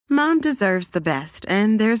Mom deserves the best,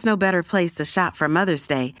 and there's no better place to shop for Mother's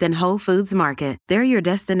Day than Whole Foods Market. They're your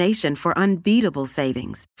destination for unbeatable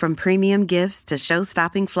savings, from premium gifts to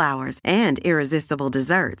show-stopping flowers and irresistible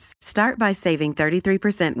desserts. Start by saving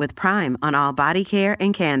 33% with Prime on all body care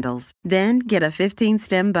and candles. Then get a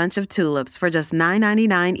 15-stem bunch of tulips for just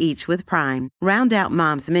 $9.99 each with Prime. Round out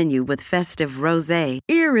Mom's menu with festive rosé,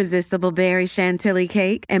 irresistible berry chantilly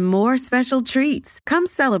cake, and more special treats. Come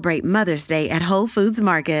celebrate Mother's Day at Whole Foods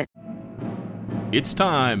Market. It's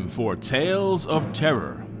time for Tales of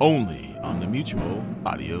Terror, only on the Mutual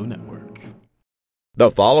Audio Network.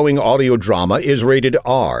 The following audio drama is rated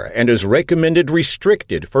R and is recommended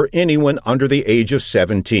restricted for anyone under the age of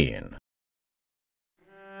 17.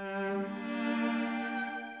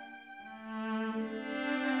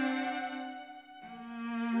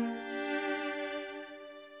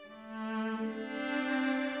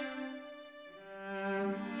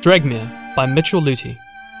 Dregmere by Mitchell Lutie.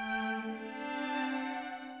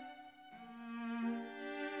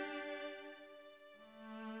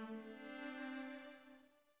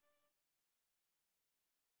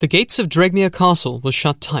 The gates of Dregmere Castle were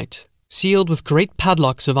shut tight, sealed with great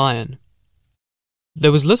padlocks of iron.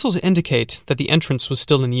 There was little to indicate that the entrance was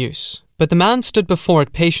still in use, but the man stood before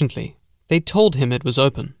it patiently. They told him it was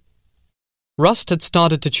open. Rust had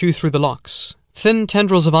started to chew through the locks. Thin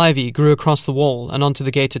tendrils of ivy grew across the wall and onto the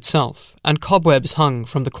gate itself, and cobwebs hung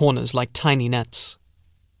from the corners like tiny nets.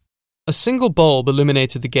 A single bulb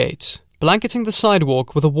illuminated the gate, blanketing the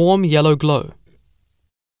sidewalk with a warm yellow glow.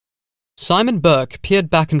 Simon Burke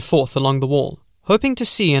peered back and forth along the wall, hoping to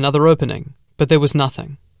see another opening, but there was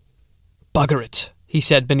nothing. "Bugger it," he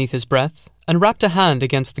said beneath his breath, and rapped a hand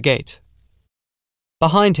against the gate.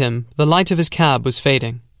 Behind him, the light of his cab was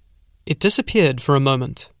fading. It disappeared for a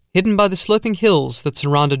moment, hidden by the sloping hills that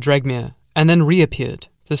surrounded Dregmere, and then reappeared,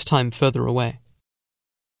 this time further away.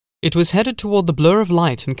 It was headed toward the blur of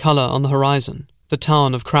light and colour on the horizon, the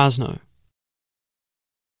town of Krasno.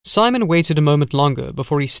 Simon waited a moment longer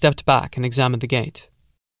before he stepped back and examined the gate.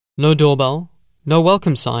 No doorbell, no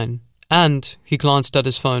welcome sign, and, he glanced at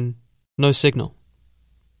his phone, no signal.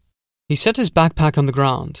 He set his backpack on the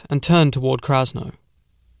ground and turned toward Krasno.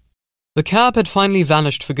 The cab had finally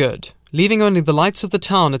vanished for good, leaving only the lights of the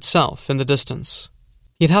town itself in the distance.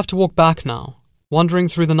 He'd have to walk back now, wandering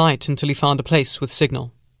through the night until he found a place with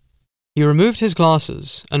signal. He removed his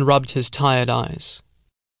glasses and rubbed his tired eyes.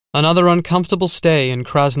 Another uncomfortable stay in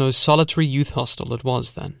Krasno's solitary youth hostel it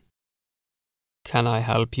was then. "Can I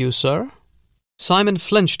help you, sir?" Simon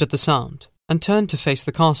flinched at the sound and turned to face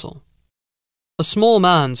the castle. A small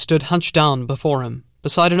man stood hunched down before him,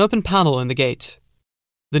 beside an open panel in the gate.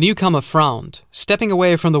 The newcomer frowned, stepping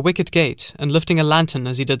away from the wicket gate and lifting a lantern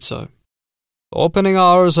as he did so. "Opening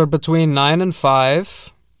hours are between 9 and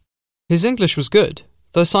 5. His English was good,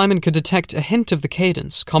 though Simon could detect a hint of the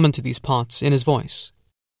cadence common to these parts in his voice.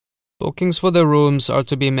 "Bookings for the rooms are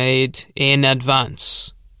to be made in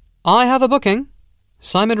advance." "I have a booking."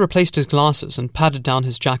 Simon replaced his glasses and patted down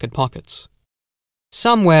his jacket pockets.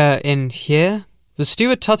 "Somewhere in here." The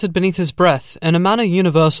steward tutted beneath his breath in a manner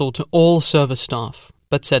universal to all service staff,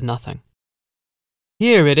 but said nothing.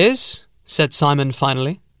 "Here it is," said Simon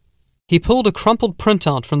finally. He pulled a crumpled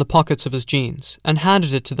printout from the pockets of his jeans and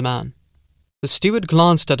handed it to the man. The steward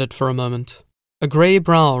glanced at it for a moment, a grey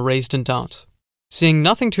brow raised in doubt. Seeing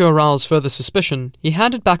nothing to arouse further suspicion, he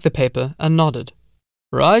handed back the paper and nodded.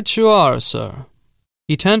 "Right you are, sir."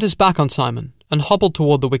 He turned his back on Simon and hobbled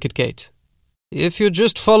toward the wicket gate. "If you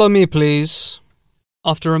just follow me, please."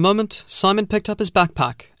 After a moment, Simon picked up his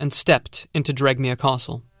backpack and stepped into Dregmere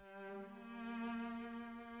Castle.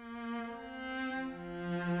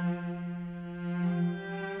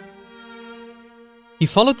 He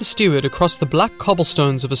followed the steward across the black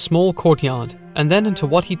cobblestones of a small courtyard and then into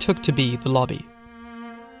what he took to be the lobby.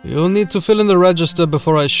 "You'll need to fill in the register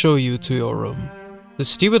before I show you to your room." The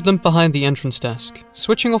steward limped behind the entrance desk,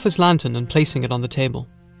 switching off his lantern and placing it on the table.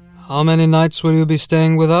 "How many nights will you be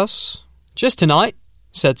staying with us?" "Just tonight,"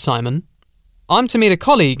 said Simon. "I'm to meet a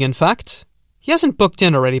colleague, in fact. He hasn't booked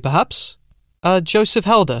in already, perhaps? Joseph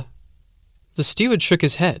Helder." The steward shook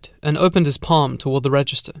his head and opened his palm toward the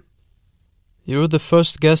register. "You're the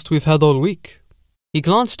first guest we've had all week." He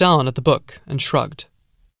glanced down at the book and shrugged.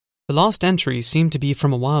 The last entry seemed to be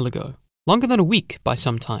from a while ago, longer than a week by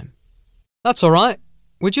some time. "That's all right.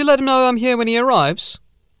 Would you let him know I'm here when he arrives?"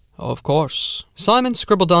 "Of course." Simon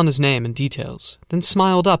scribbled down his name and details, then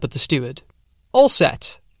smiled up at the steward. "All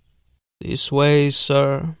set." "This way,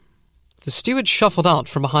 sir." The steward shuffled out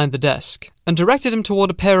from behind the desk and directed him toward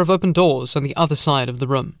a pair of open doors on the other side of the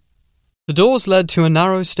room. The doors led to a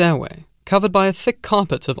narrow stairway, covered by a thick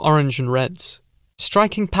carpet of orange and reds.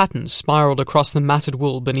 Striking patterns spiraled across the matted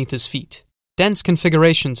wool beneath his feet, dense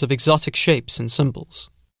configurations of exotic shapes and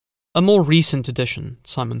symbols. A more recent addition,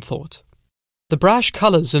 Simon thought. The brash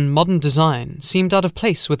colours and modern design seemed out of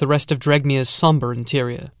place with the rest of Dregmere's sombre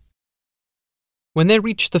interior. When they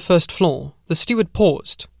reached the first floor, the steward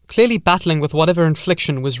paused, clearly battling with whatever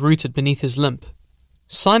infliction was rooted beneath his limp.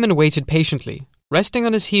 Simon waited patiently, resting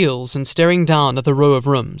on his heels and staring down at the row of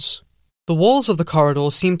rooms. The walls of the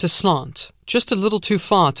corridor seemed to slant, just a little too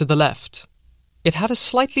far to the left. It had a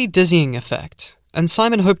slightly dizzying effect, and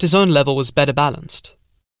Simon hoped his own level was better balanced.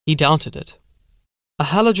 He doubted it. A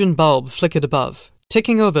halogen bulb flickered above,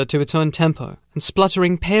 ticking over to its own tempo and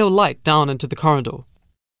spluttering pale light down into the corridor.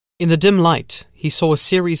 In the dim light, he saw a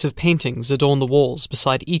series of paintings adorn the walls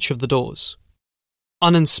beside each of the doors.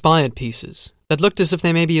 Uninspired pieces that looked as if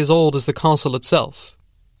they may be as old as the castle itself.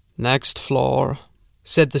 "Next floor,"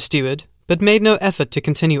 said the steward, but made no effort to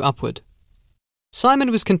continue upward.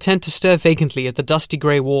 Simon was content to stare vacantly at the dusty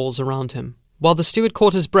grey walls around him, while the steward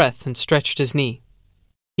caught his breath and stretched his knee.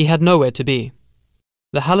 He had nowhere to be.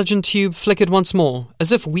 The halogen tube flickered once more,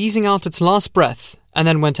 as if wheezing out its last breath, and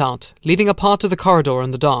then went out, leaving a part of the corridor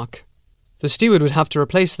in the dark. The steward would have to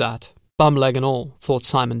replace that, bum leg and all, thought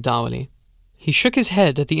Simon dourly. He shook his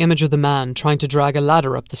head at the image of the man trying to drag a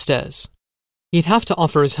ladder up the stairs. He'd have to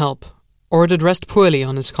offer his help, or it'd rest poorly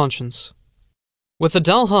on his conscience. With a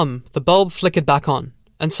dull hum, the bulb flickered back on,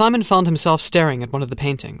 and Simon found himself staring at one of the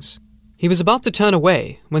paintings. He was about to turn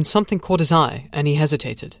away when something caught his eye, and he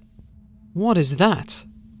hesitated. "What is that?"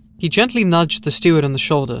 He gently nudged the steward on the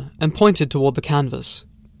shoulder and pointed toward the canvas.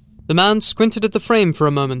 The man squinted at the frame for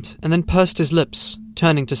a moment and then pursed his lips,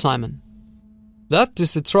 turning to Simon. "That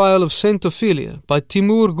is the Trial of Saint Ophelia by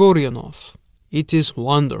Timur Goryanov. It is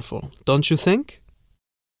wonderful, don't you think?"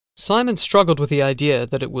 Simon struggled with the idea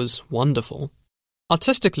that it was wonderful.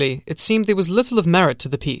 Artistically, it seemed there was little of merit to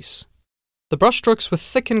the piece. The brushstrokes were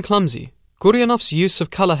thick and clumsy. Goryanov's use of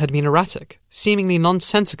colour had been erratic, seemingly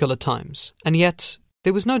nonsensical at times, and yet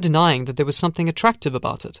there was no denying that there was something attractive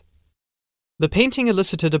about it. The painting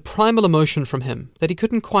elicited a primal emotion from him that he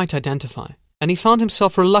couldn't quite identify, and he found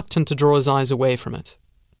himself reluctant to draw his eyes away from it.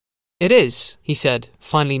 "It is," he said,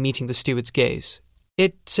 finally meeting the steward's gaze.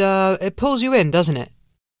 It pulls you in, doesn't it?"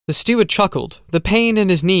 The steward chuckled, the pain in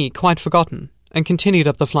his knee quite forgotten, and continued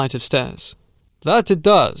up the flight of stairs. "That it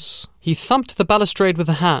does." He thumped the balustrade with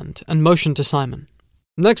a hand and motioned to Simon.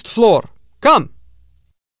 "Next floor. Come!"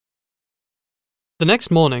 The next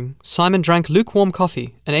morning, Simon drank lukewarm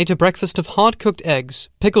coffee and ate a breakfast of hard-cooked eggs,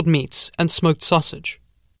 pickled meats, and smoked sausage.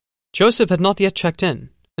 Joseph had not yet checked in,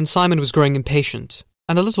 and Simon was growing impatient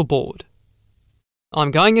and a little bored.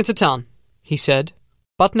 "I'm going into town," he said,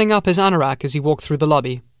 buttoning up his anorak as he walked through the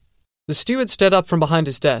lobby. The steward stood up from behind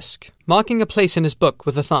his desk, marking a place in his book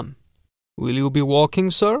with a thumb. "Will you be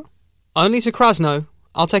walking, sir?" "Only to Krasno.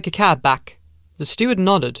 I'll take a cab back." The steward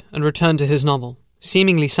nodded and returned to his novel,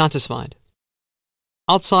 seemingly satisfied.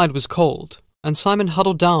 Outside was cold, and Simon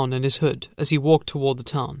huddled down in his hood as he walked toward the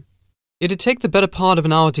town. It'd take the better part of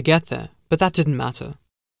an hour to get there, but that didn't matter.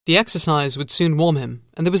 The exercise would soon warm him,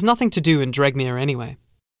 and there was nothing to do in Dregmere anyway.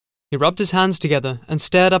 He rubbed his hands together and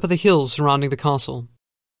stared up at the hills surrounding the castle.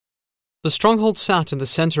 The stronghold sat in the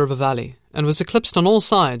centre of a valley, and was eclipsed on all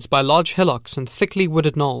sides by large hillocks and thickly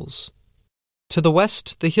wooded knolls. To the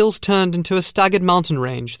west, the hills turned into a staggered mountain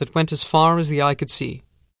range that went as far as the eye could see.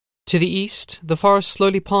 To the east, the forest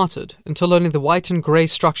slowly parted until only the white and grey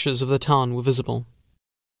structures of the town were visible.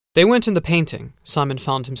 They weren't in the painting, Simon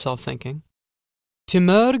found himself thinking.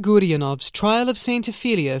 Timur Goryanov's Trial of Saint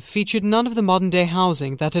Ophelia featured none of the modern-day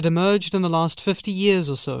housing that had emerged in the last 50 years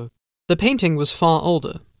or so. The painting was far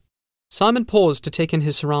older. Simon paused to take in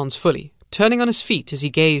his surrounds fully, turning on his feet as he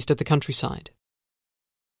gazed at the countryside.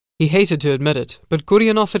 He hated to admit it, but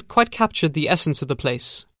Goryanov had quite captured the essence of the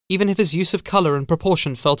place, even if his use of colour and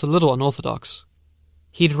proportion felt a little unorthodox.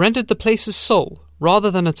 He'd rendered the place's soul,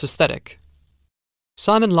 rather than its aesthetic.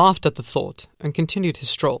 Simon laughed at the thought and continued his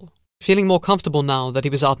stroll, feeling more comfortable now that he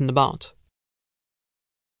was out and about.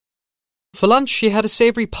 For lunch, he had a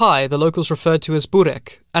savoury pie the locals referred to as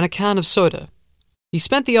burek and a can of soda. He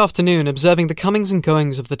spent the afternoon observing the comings and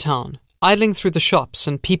goings of the town, idling through the shops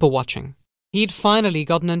and people-watching. He'd finally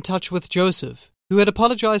gotten in touch with Joseph, who had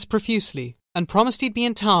apologized profusely and promised he'd be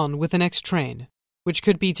in town with the next train, which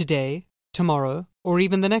could be today, tomorrow, or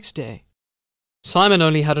even the next day. Simon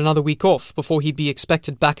only had another week off before he'd be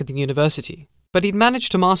expected back at the university, but he'd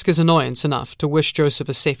managed to mask his annoyance enough to wish Joseph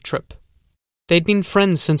a safe trip. They'd been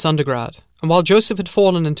friends since undergrad, and while Joseph had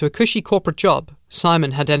fallen into a cushy corporate job,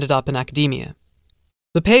 Simon had ended up in academia.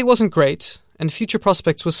 The pay wasn't great, and future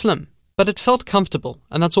prospects were slim, but it felt comfortable,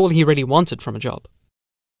 and that's all he really wanted from a job.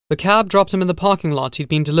 The cab dropped him in the parking lot he'd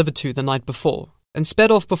been delivered to the night before, and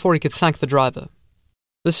sped off before he could thank the driver.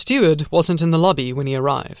 The steward wasn't in the lobby when he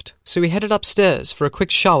arrived, so he headed upstairs for a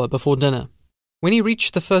quick shower before dinner. When he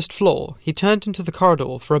reached the first floor, he turned into the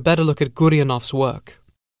corridor for a better look at Guryanov's work.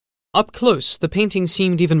 Up close, the painting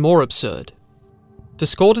seemed even more absurd.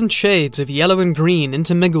 Discordant shades of yellow and green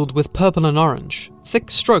intermingled with purple and orange, thick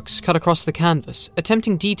strokes cut across the canvas,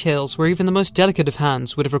 attempting details where even the most delicate of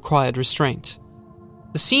hands would have required restraint.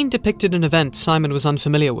 The scene depicted an event Simon was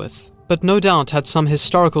unfamiliar with, but no doubt had some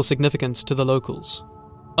historical significance to the locals.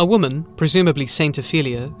 A woman, presumably Saint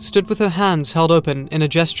Ophelia, stood with her hands held open in a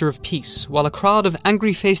gesture of peace while a crowd of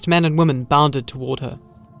angry-faced men and women bounded toward her.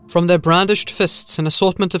 From their brandished fists and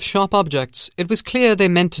assortment of sharp objects, it was clear they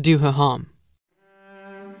meant to do her harm.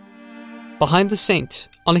 Behind the saint,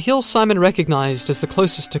 on a hill Simon recognized as the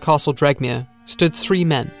closest to Castle Dregmere, stood 3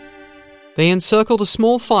 men. They encircled a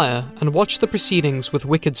small fire and watched the proceedings with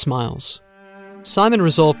wicked smiles. Simon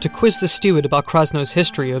resolved to quiz the steward about Krasnow's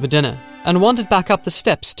history over dinner, and wandered back up the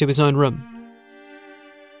steps to his own room.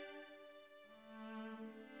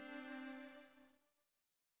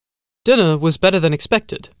 Dinner was better than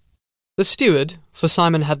expected. The steward, for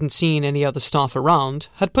Simon hadn't seen any other staff around,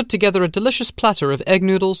 had put together a delicious platter of egg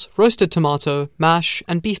noodles, roasted tomato, mash,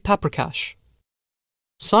 and beef paprikash.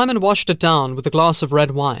 Simon washed it down with a glass of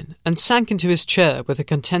red wine and sank into his chair with a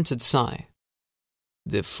contented sigh.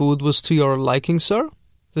 "The food was to your liking, sir?"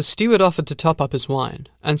 The steward offered to top up his wine,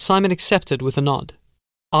 and Simon accepted with a nod.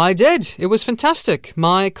 "I did. It was fantastic.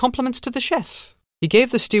 My compliments to the chef." He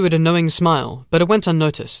gave the steward a knowing smile, but it went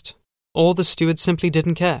unnoticed. Or the steward simply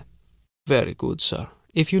didn't care. "Very good, sir.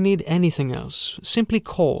 If you need anything else, simply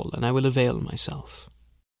call and I will avail myself."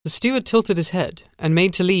 The steward tilted his head and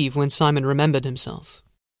made to leave when Simon remembered himself.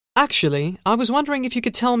 "Actually, I was wondering if you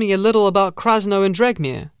could tell me a little about Krasnow and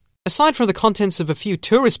Dregmere. Aside from the contents of a few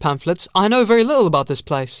tourist pamphlets, I know very little about this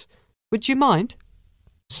place. Would you mind?"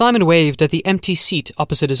 Simon waved at the empty seat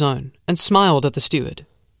opposite his own and smiled at the steward.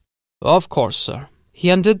 "Of course, sir." He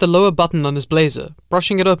undid the lower button on his blazer,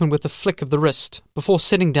 brushing it open with a flick of the wrist, before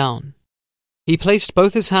sitting down. He placed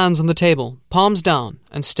both his hands on the table, palms down,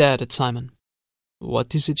 and stared at Simon.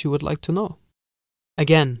 "What is it you would like to know?"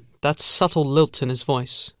 Again, that subtle lilt in his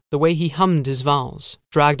voice, the way he hummed his vowels,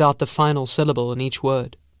 dragged out the final syllable in each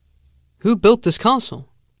word. "Who built this castle?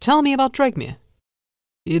 Tell me about Dregmere."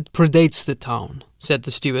 "It predates the town," said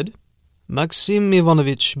the steward. "Maxim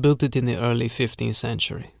Ivanovich built it in the early 15th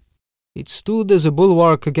century. It stood as a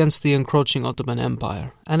bulwark against the encroaching Ottoman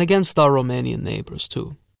Empire, and against our Romanian neighbors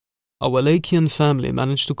too. A Wallachian family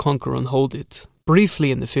managed to conquer and hold it,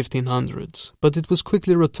 briefly in the 1500s, but it was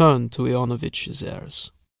quickly returned to Ivanovich's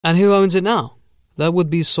heirs." "And who owns it now?" "That would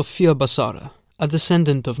be Sofia Basara, a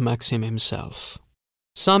descendant of Maxim himself."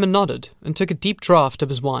 Simon nodded and took a deep draught of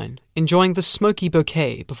his wine, enjoying the smoky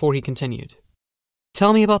bouquet before he continued.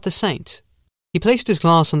 "Tell me about the saint." He placed his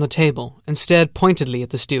glass on the table and stared pointedly at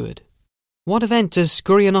the steward. "What event does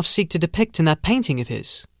Guryanov seek to depict in that painting of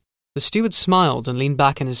his?" The steward smiled and leaned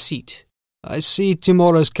back in his seat. "I see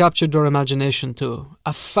Timur has captured your imagination too.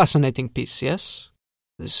 A fascinating piece, yes?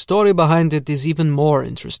 The story behind it is even more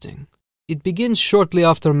interesting. It begins shortly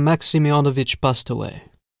after Maxim Ivanovich passed away.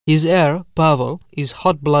 His heir, Pavel, is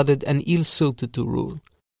hot-blooded and ill-suited to rule.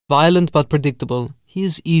 Violent but predictable, he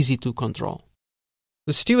is easy to control."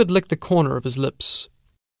 The steward licked the corner of his lips.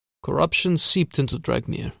 "Corruption seeped into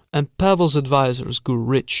Dregmere, and Pavel's advisors grew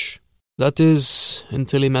rich. That is,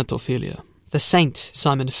 until he met Ophelia." "The saint,"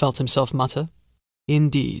 Simon felt himself mutter.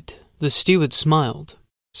 "Indeed." The steward smiled.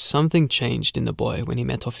 Something changed in the boy when he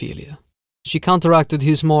met Ophelia. She counteracted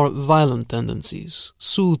his more violent tendencies,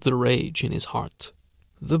 soothed the rage in his heart.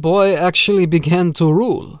 The boy actually began to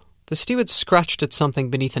rule. The steward scratched at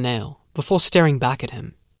something beneath a nail, before staring back at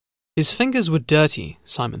him. His fingers were dirty,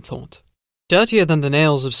 Simon thought. Dirtier than the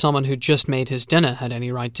nails of someone who'd just made his dinner had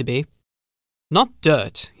any right to be. Not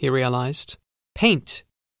dirt, he realized. Paint.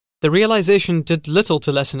 The realization did little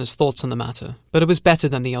to lessen his thoughts on the matter, but it was better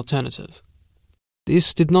than the alternative.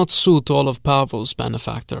 "This did not suit all of Pavel's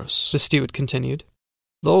benefactors," the steward continued.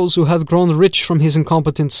 "Those who had grown rich from his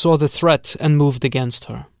incompetence saw the threat and moved against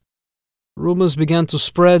her. Rumors began to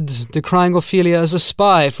spread, decrying Ophelia as a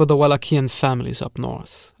spy for the Wallachian families up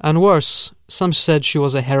north. And worse, some said she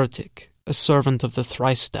was a heretic, a servant of the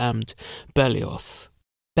thrice-damned Belioth."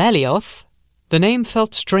 "Belioth?" The name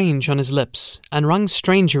felt strange on his lips, and rung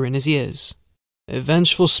stranger in his ears. "A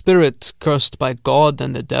vengeful spirit cursed by God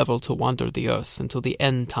and the devil to wander the earth until the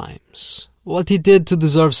end times. What he did to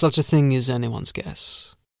deserve such a thing is anyone's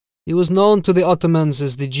guess. He was known to the Ottomans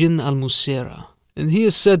as the Jinn al-Musera, and he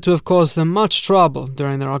is said to have caused them much trouble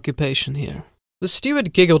during their occupation here. The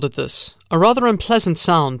steward giggled at this, a rather unpleasant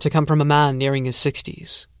sound to come from a man nearing his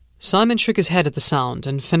 60s. Simon shook his head at the sound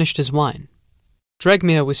and finished his wine.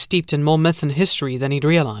 Dregmere was steeped in more myth and history than he'd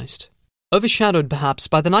realized, overshadowed perhaps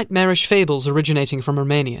by the nightmarish fables originating from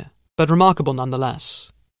Romania, but remarkable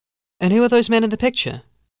nonetheless. And who are those men in the picture?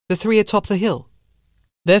 The three atop the hill?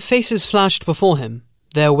 Their faces flashed before him,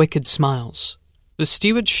 their wicked smiles. The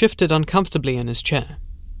steward shifted uncomfortably in his chair.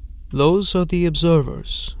 Those are the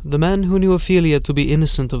observers, the men who knew Ophelia to be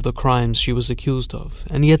innocent of the crimes she was accused of,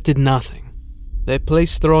 and yet did nothing. They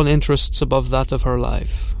placed their own interests above that of her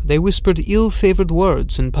life. They whispered ill-favored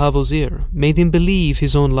words in Pavel's ear, made him believe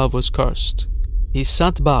his own love was cursed. He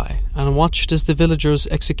sat by and watched as the villagers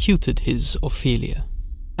executed his Ophelia.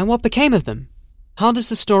 And what became of them? How does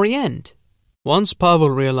the story end? Once Pavel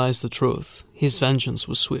realized the truth, his vengeance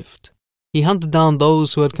was swift. He hunted down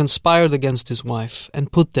those who had conspired against his wife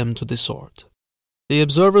and put them to the sword. The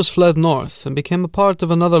observers fled north and became a part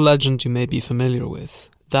of another legend you may be familiar with,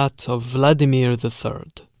 that of Vladimir III.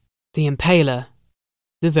 The Impaler.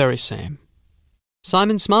 The very same.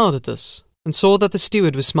 Simon smiled at this, and saw that the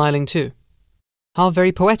steward was smiling too. How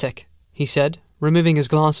very poetic, he said, removing his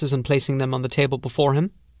glasses and placing them on the table before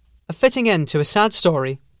him. A fitting end to a sad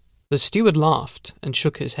story. The steward laughed and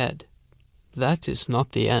shook his head. That is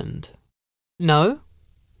not the end. No?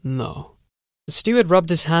 No. The steward rubbed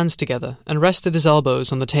his hands together and rested his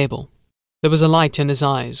elbows on the table. There was a light in his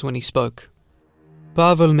eyes when he spoke.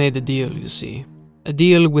 Pavel made a deal, you see. A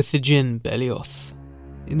deal with the djinn Belioth.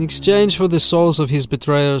 In exchange for the souls of his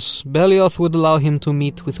betrayers, Belioth would allow him to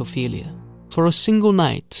meet with Ophelia. For a single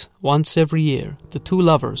night, once every year, the two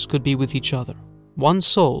lovers could be with each other. One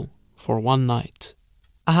soul for one night.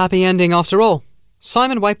 A happy ending after all.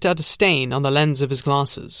 Simon wiped out a stain on the lens of his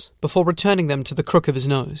glasses, before returning them to the crook of his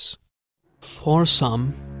nose. For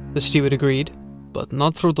some, the steward agreed, but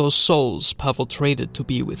not for those souls Pavel traded to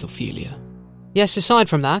be with Ophelia. Yes, aside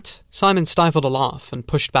from that, Simon stifled a laugh and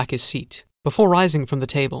pushed back his feet, before rising from the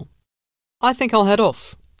table. I think I'll head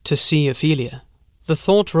off, to see Ophelia. The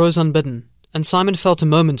thought rose unbidden, and Simon felt a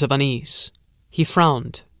moment of unease. He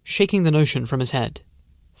frowned, shaking the notion from his head.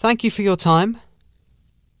 Thank you for your time.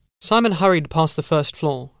 Simon hurried past the first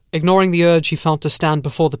floor, ignoring the urge he felt to stand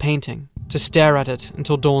before the painting, to stare at it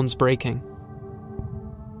until dawn's breaking.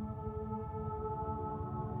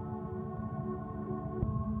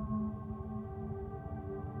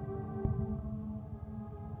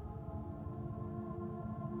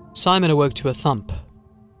 Simon awoke to a thump.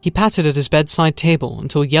 He patted at his bedside table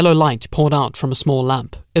until yellow light poured out from a small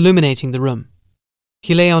lamp, illuminating the room.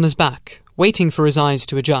 He lay on his back, waiting for his eyes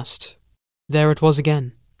to adjust. There it was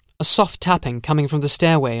again, a soft tapping coming from the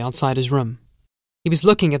stairway outside his room. He was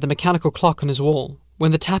looking at the mechanical clock on his wall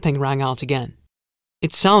when the tapping rang out again.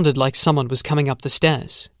 It sounded like someone was coming up the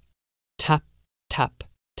stairs. Tap, tap,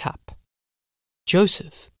 tap.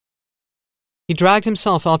 Joseph. He dragged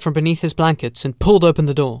himself out from beneath his blankets and pulled open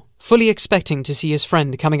the door, fully expecting to see his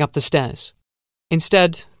friend coming up the stairs.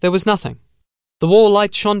 Instead, there was nothing. The wall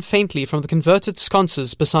light shone faintly from the converted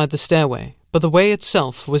sconces beside the stairway, but the way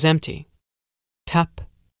itself was empty. Tap,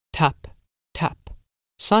 tap, tap.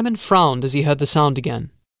 Simon frowned as he heard the sound again.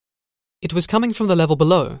 It was coming from the level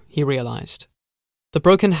below, he realized. The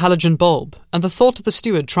broken halogen bulb, and the thought of the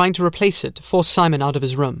steward trying to replace it forced Simon out of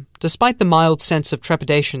his room, despite the mild sense of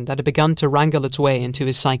trepidation that had begun to wrangle its way into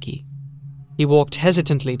his psyche. He walked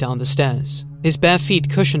hesitantly down the stairs, his bare feet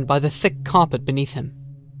cushioned by the thick carpet beneath him.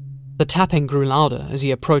 The tapping grew louder as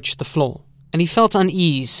he approached the floor, and he felt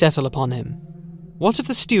unease settle upon him. What if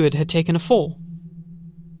the steward had taken a fall?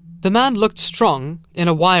 The man looked strong, in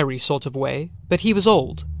a wiry sort of way, but he was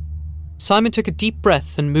old. Simon took a deep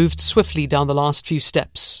breath and moved swiftly down the last few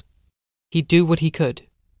steps. He'd do what he could.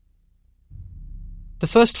 The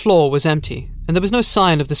first floor was empty, and there was no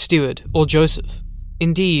sign of the steward or Joseph.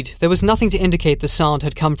 Indeed, there was nothing to indicate the sound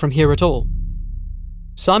had come from here at all.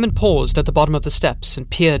 Simon paused at the bottom of the steps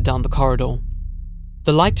and peered down the corridor.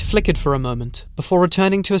 The light flickered for a moment, before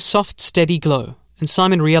returning to a soft, steady glow, and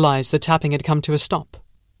Simon realized the tapping had come to a stop.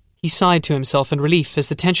 He sighed to himself in relief as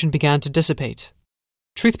the tension began to dissipate.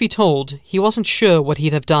 Truth be told, he wasn't sure what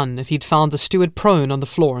he'd have done if he'd found the steward prone on the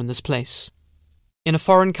floor in this place. In a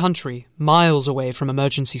foreign country, miles away from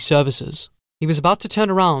emergency services, he was about to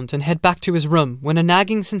turn around and head back to his room when a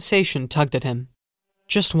nagging sensation tugged at him.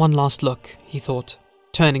 Just one last look, he thought,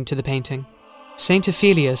 turning to the painting. Saint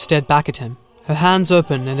Ophelia stared back at him, her hands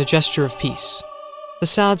open in a gesture of peace. The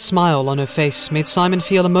sad smile on her face made Simon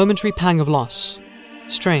feel a momentary pang of loss.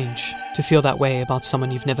 Strange to feel that way about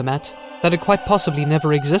someone you've never met, that had quite possibly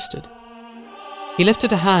never existed. He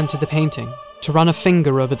lifted a hand to the painting, to run a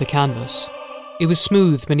finger over the canvas. It was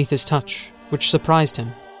smooth beneath his touch, which surprised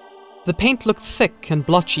him. The paint looked thick and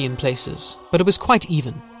blotchy in places, but it was quite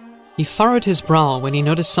even. He furrowed his brow when he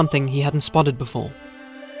noticed something he hadn't spotted before.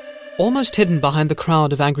 Almost hidden behind the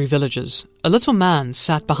crowd of angry villagers, a little man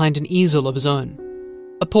sat behind an easel of his own.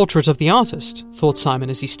 A portrait of the artist, thought Simon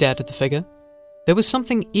as he stared at the figure. There was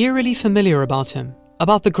something eerily familiar about him,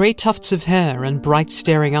 about the grey tufts of hair and bright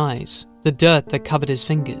staring eyes, the dirt that covered his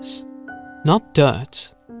fingers. Not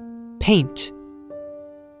dirt. Paint.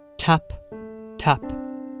 Tap, tap,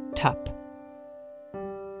 tap.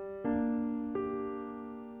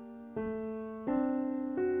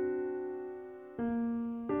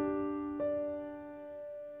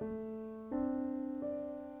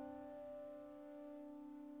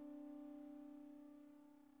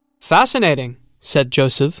 Fascinating, said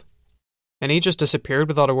Joseph. And he just disappeared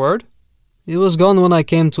without a word? He was gone when I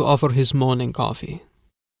came to offer his morning coffee.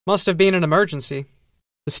 Must have been an emergency.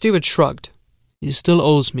 The steward shrugged. He still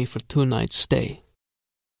owes me for 2 nights' stay.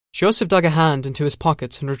 Joseph dug a hand into his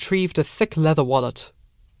pockets and retrieved a thick leather wallet.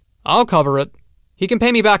 I'll cover it. He can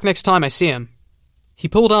pay me back next time I see him. He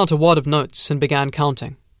pulled out a wad of notes and began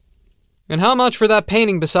counting. And how much for that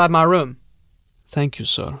painting beside my room? Thank you,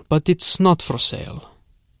 sir, but it's not for sale.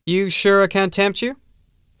 You sure I can't tempt you?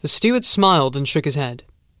 The steward smiled and shook his head.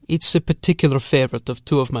 It's a particular favorite of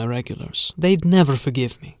 2 of my regulars. They'd never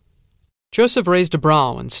forgive me. Joseph raised a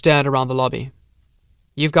brow and stared around the lobby.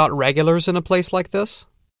 You've got regulars in a place like this?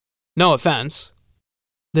 No offense.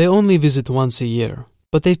 They only visit once a year,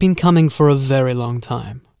 but they've been coming for a very long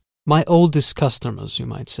time. My oldest customers, you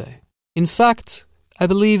might say. In fact, I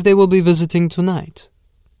believe they will be visiting tonight.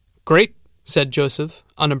 Great, said Joseph,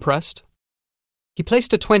 unimpressed. He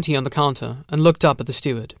placed a 20 on the counter and looked up at the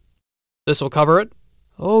steward. This'll cover it?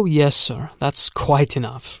 Oh, yes, sir. That's quite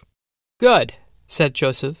enough. Good, said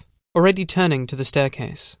Joseph, already turning to the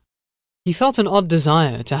staircase. He felt an odd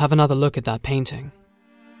desire to have another look at that painting.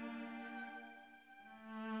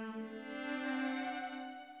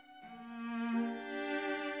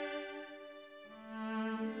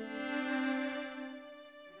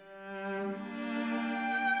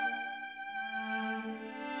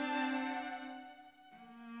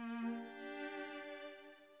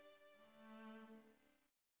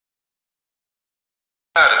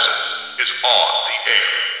 Madison is on the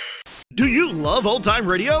air. Do you love old-time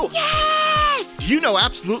radio? Yes! Do you know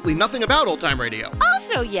absolutely nothing about old-time radio?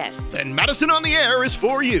 Also yes. Then Madison on the Air is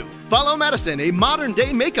for you. Follow Madison, a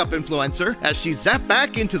modern-day makeup influencer, as she zaps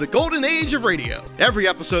back into the golden age of radio. Every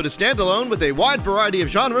episode is standalone with a wide variety of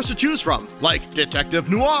genres to choose from, like detective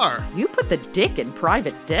noir, You put the dick in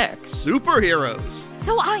private dick. superheroes,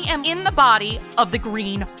 So I am in the body of the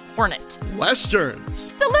Green Hornet.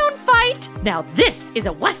 westerns, Saloon fight! Now this is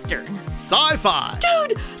a western. sci-fi,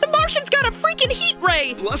 Dude, the Martian's got a freaking heat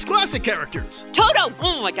ray! plus classic characters. Toto!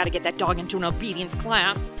 Oh, I gotta get that dog into an obedience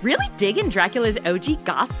class. Really digging Dracula's OG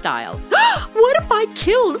goth style. What if I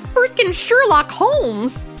killed freaking Sherlock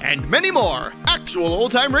Holmes? And many more. Actual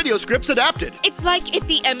old-time radio scripts adapted. It's like if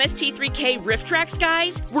the MST3K riff tracks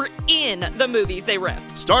guys were in the movies they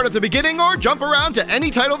riff. Start at the beginning or jump around to any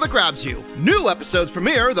title that grabs you. New episodes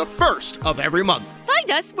premiere the first of every month. Find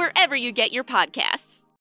us wherever you get your podcasts.